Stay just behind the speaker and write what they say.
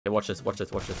watch this, watch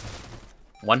this, watch this.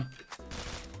 1,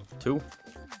 2.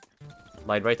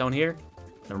 Slide right down here.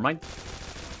 Never mind.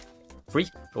 3.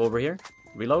 Go over here.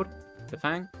 Reload. The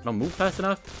fang. Don't move fast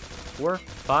enough. 4,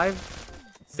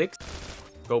 5, 6.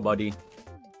 Go, buddy.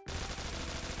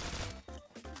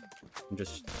 I'm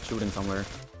just shooting somewhere.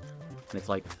 And it's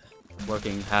like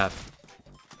working half.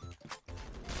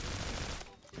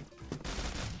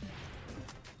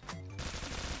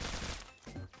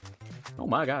 Oh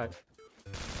my god.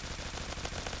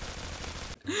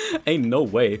 Ain't no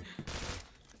way.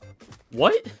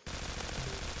 What?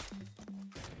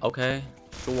 Okay,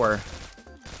 sure.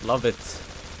 Love it.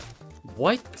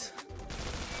 What?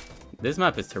 This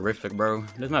map is terrific, bro.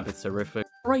 This map is terrific.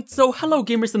 Right, so hello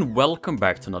gamers and welcome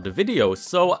back to another video.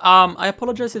 So, I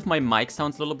apologize if my mic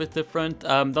sounds a little bit different.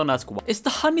 Don't ask why. Is the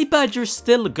honey badger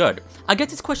still good? I get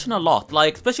this question a lot,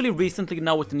 like, especially recently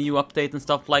now with the new update and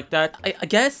stuff like that. I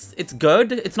guess it's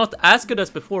good. It's not as good as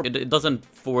before. It doesn't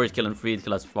 4-hit kill and 3-hit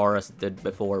kill as far as it did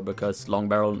before because long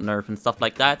barrel nerf and stuff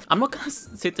like that. I'm not gonna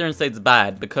sit there and say it's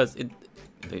bad because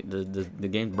the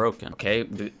game's broken. Okay,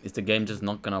 is the game just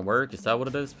not gonna work? Is that what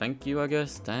it is? Thank you, I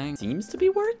guess. Dang. Seems to be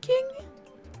working?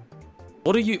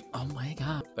 What are you? Oh my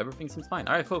god. Everything seems fine.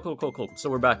 Alright, cool. So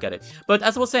we're back at it. But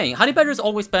as I was saying, honey badger has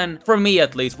always been, for me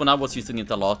at least, when I was using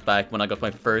it a lot back when I got my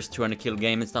first 200 kill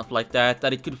game and stuff like that,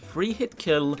 that it could 3-hit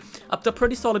kill up to a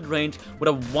pretty solid range with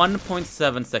a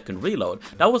 1.7 second reload.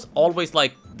 That was always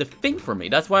like the thing for me.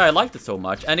 That's why I liked it so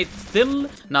much. And it's still,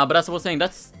 but as I was saying,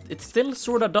 it still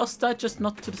sort of does that, just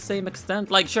not to the same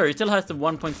extent. Like, sure, it still has the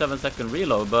 1.7 second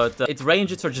reload, but its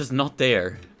ranges are just not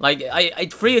there. Like, it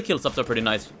 3-hit kills up to pretty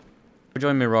nice.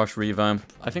 Join Mirage Revamp.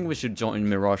 I think we should join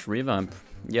Mirage Revamp.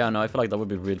 Yeah, no, I feel like that would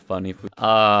be real funny if we...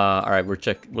 Alright, we'll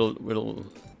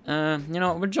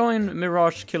join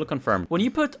Mirage Kill Confirmed. When you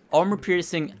put armor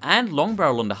piercing and long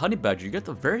barrel on the honey badger, you get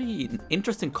a very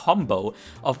interesting combo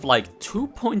of like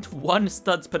 2.1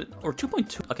 studs per, or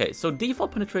 2.2. Okay, so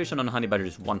default penetration on the honey badger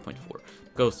is 1.4.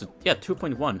 Goes to, yeah,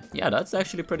 2.1. Yeah, that's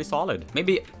actually pretty solid.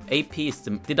 Maybe AP is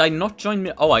the... Did I not join...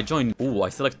 Oh, I joined... Oh, I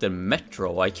selected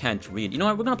Metro. I can't read. You know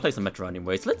what? We're gonna play some Metro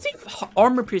anyways. Let's see if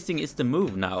armor piercing is the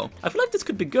move now. I feel like this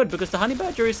could be good because the honey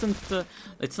badger isn't...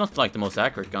 it's not like the most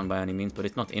accurate gun by any means, but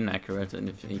it's not inaccurate, and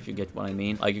if you get what I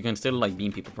mean. Like, you can still like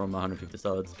beam people from 150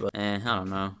 studs, but I don't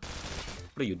know.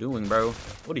 What are you doing, bro?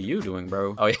 What are you doing,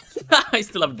 bro? Oh, yeah. I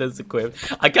still have this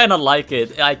equipped. I kind of like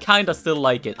it. I kind of still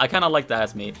like it. I kind of like the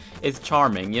Asmi. It's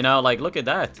charming, you know? Like, look at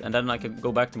that. And then I can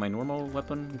go back to my normal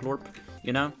weapon, Glorp,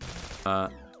 you know?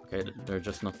 Okay, they're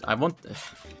just not... I want...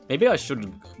 Maybe I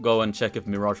should go and check if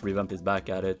Mirage Revamp is back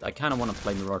at it. I kind of want to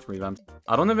play Mirage Revamp.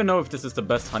 I don't even know if this is the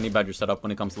best honey badger setup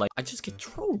when it comes to, like... I just get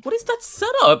trolled. What is that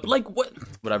setup? Like, what?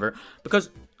 Whatever. Because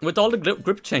with all the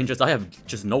grip changes, I have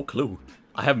just no clue.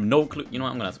 I have no clue. You know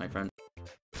what? I'm gonna ask my friend.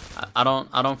 I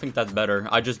don't think that's better.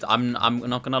 I'm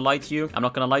not gonna lie to you. I'm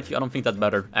not gonna lie to you. I don't think that's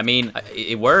better. I mean,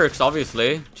 it works,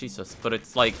 obviously. Jesus, but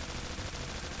it's like...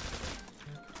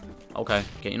 Okay,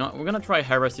 you know what? We're gonna try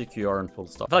Heresy QR and full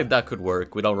stop. I feel like that could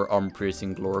work with our armor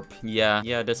piercing glorp. Yeah,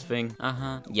 this thing.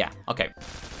 Yeah, okay.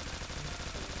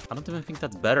 I don't even think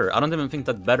that's better. I don't even think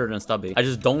that's better than Stubby. I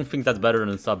just don't think that's better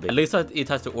than Stubby. At least it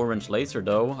has the orange laser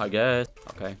though, I guess.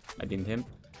 Okay, I didn't him.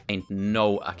 Ain't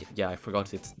no... Yeah, I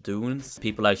forgot it's Dunes.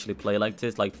 People actually play like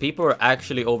this. Like, people are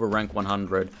actually over rank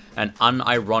 100 and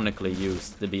unironically use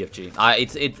the BFG.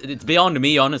 It's beyond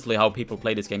me, honestly, how people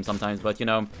play this game sometimes. But, you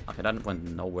know... Okay, that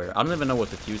went nowhere. I don't even know what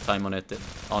the fuse time on it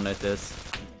is.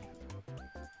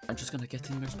 I'm just gonna get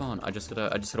in their spawn. I just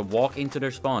gotta walk into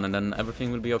their spawn and then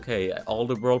everything will be okay. All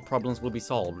the world problems will be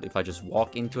solved if I just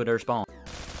walk into their spawn.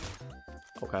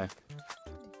 Okay.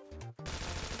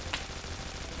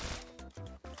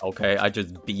 Okay, I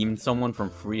just beamed someone from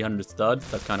 300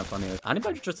 studs. That's kind of funny. Honey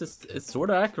badger just is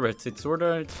sort of accurate. It's sort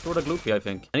of gloopy, I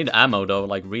think. I need ammo though,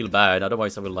 like real bad.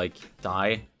 Otherwise, I will like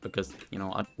die because you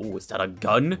know. Oh, is that a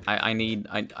gun? I need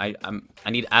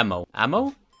ammo.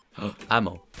 Ammo?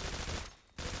 Ammo.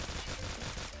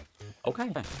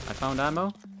 Okay, I found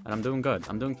ammo and I'm doing good.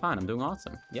 I'm doing fine. I'm doing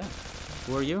awesome. Yeah.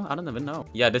 Who are you? I don't even know.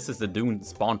 Yeah, this is the Dune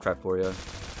spawn trap for you.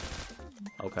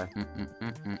 Okay.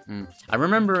 I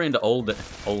remember in the old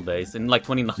days, in like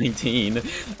 2019,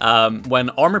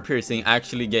 when armor piercing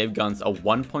actually gave guns a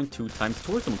 1.2 times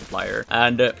torso multiplier,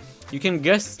 and you can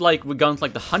guess like with guns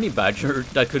like the honey badger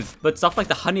that could, but stuff like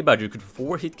the honey badger could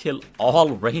 4-hit kill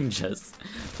all ranges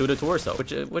to the torso,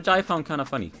 which I found kind of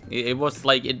funny. It was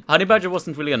like honey badger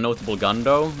wasn't really a notable gun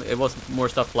though. It was more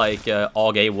stuff like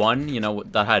𝙎𝙬𝙧, you know,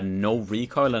 that had no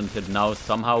recoil and could now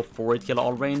somehow 4-hit kill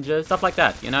all ranges, stuff like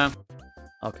that, you know.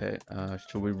 Okay,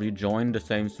 should we rejoin the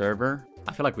same server?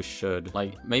 I feel like we should.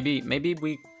 Like, maybe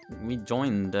we We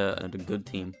joined the good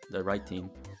team, the right team.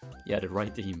 Yeah, the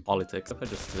right team. Politics. I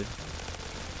just did.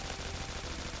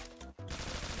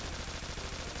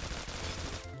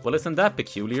 Well, isn't that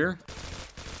peculiar?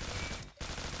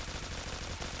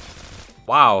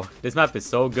 Wow, this map is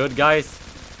so good, guys.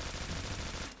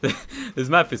 This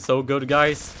map is so good,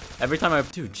 guys. Every time I...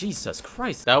 Dude, Jesus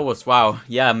Christ. That was... Wow.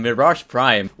 Yeah, Mirage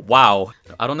Prime. Wow.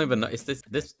 I don't even know. Is this...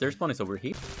 Their spawn is over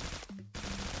here?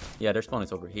 Yeah, their spawn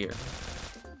is over here.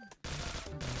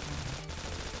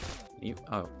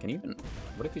 Oh, can you even...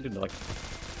 What if you do, like...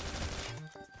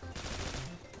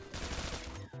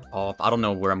 Oh, I don't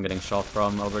know where I'm getting shot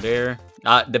from over there.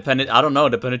 I don't know.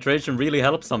 The penetration really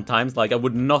helps sometimes. Like, I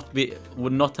would not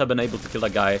have been able to kill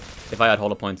that guy if I had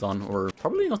hollow points on, or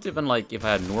probably not even like if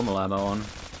I had normal ammo on.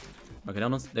 Okay,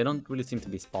 they don't really seem to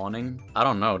be spawning. I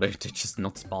don't know. They're just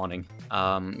not spawning.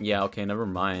 Yeah. Okay, never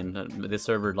mind. This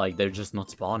server, like, they're just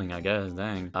not spawning, I guess.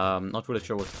 Dang. Not really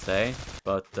sure what to say,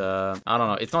 but I don't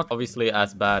know. It's not obviously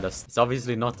as bad as. It's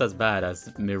obviously not as bad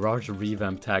as Mirage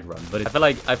Revamp Tag Run, but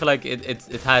I feel like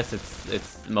it has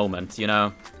its moments, you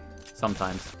know.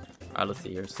 Sometimes. Alright, let's see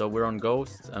here. So we're on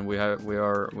Ghost, and we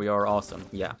are awesome.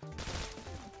 Yeah.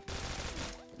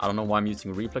 I don't know why I'm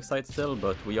using reflex sight still,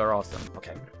 but we are awesome.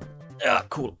 Okay. Yeah,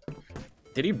 cool.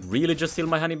 Did he really just steal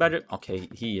my honey badger? Okay,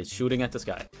 he is shooting at the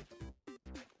sky.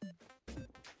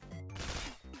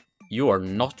 You are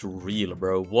not real,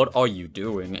 bro. What are you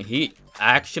doing? He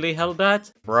actually held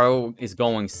that? Bro is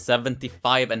going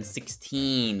 75 and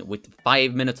 16 with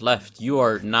 5 minutes left. You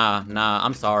are... Nah.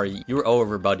 I'm sorry. You're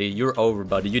over, buddy. You're over,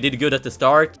 buddy. You did good at the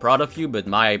start. Proud of you, but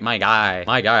my guy.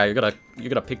 My guy, you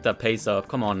gotta pick that pace up.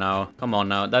 Come on now. Come on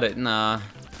now. That is... Nah.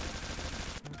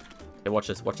 Okay, watch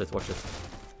this. Watch this. Watch this.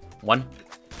 1.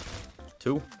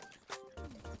 2.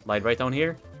 Slide right down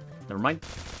here. Never mind.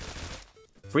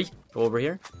 3. Go over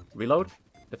here. Reload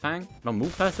the fang. Don't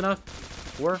move fast enough.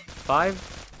 4,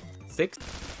 5, 6.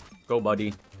 Go,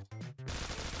 buddy.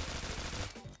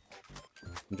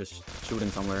 I'm just shooting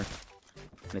somewhere,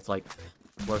 and it's like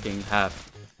working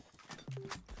half.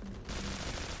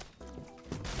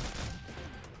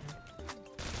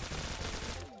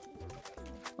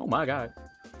 Oh my god.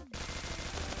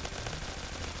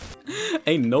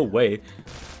 Ain't no way.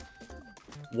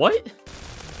 What?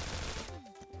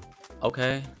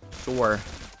 Okay, sure.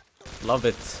 Love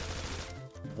it.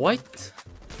 What?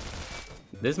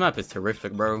 This map is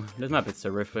terrific, bro. This map is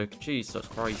terrific. Jesus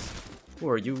Christ. Who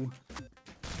are you?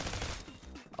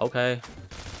 Okay.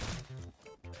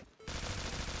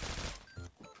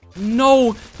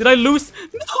 No! Did I lose?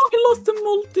 No, I lost the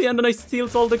multi and then I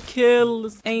steals all the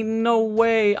kills. Ain't no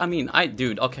way. I mean,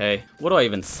 dude, okay. What do I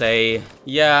even say?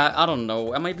 Yeah, I don't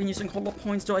know. Am I even using hollow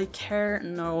points? Do I care?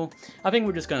 No. I think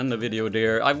we're just gonna end the video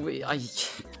there.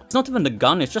 It's not even the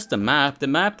gun, it's just the map. The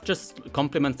map just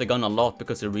complements the gun a lot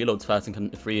because it reloads fast and can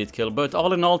free hit kill. But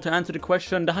all in all, to answer the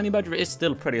question, the honey badger is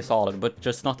still pretty solid, but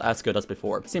just not as good as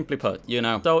before. Simply put, you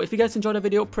know. So if you guys enjoyed the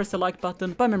video, press the like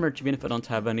button, buy my merch even if I don't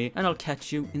have any, and I'll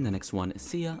catch you in the next one.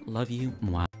 See ya, love you,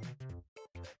 mwah.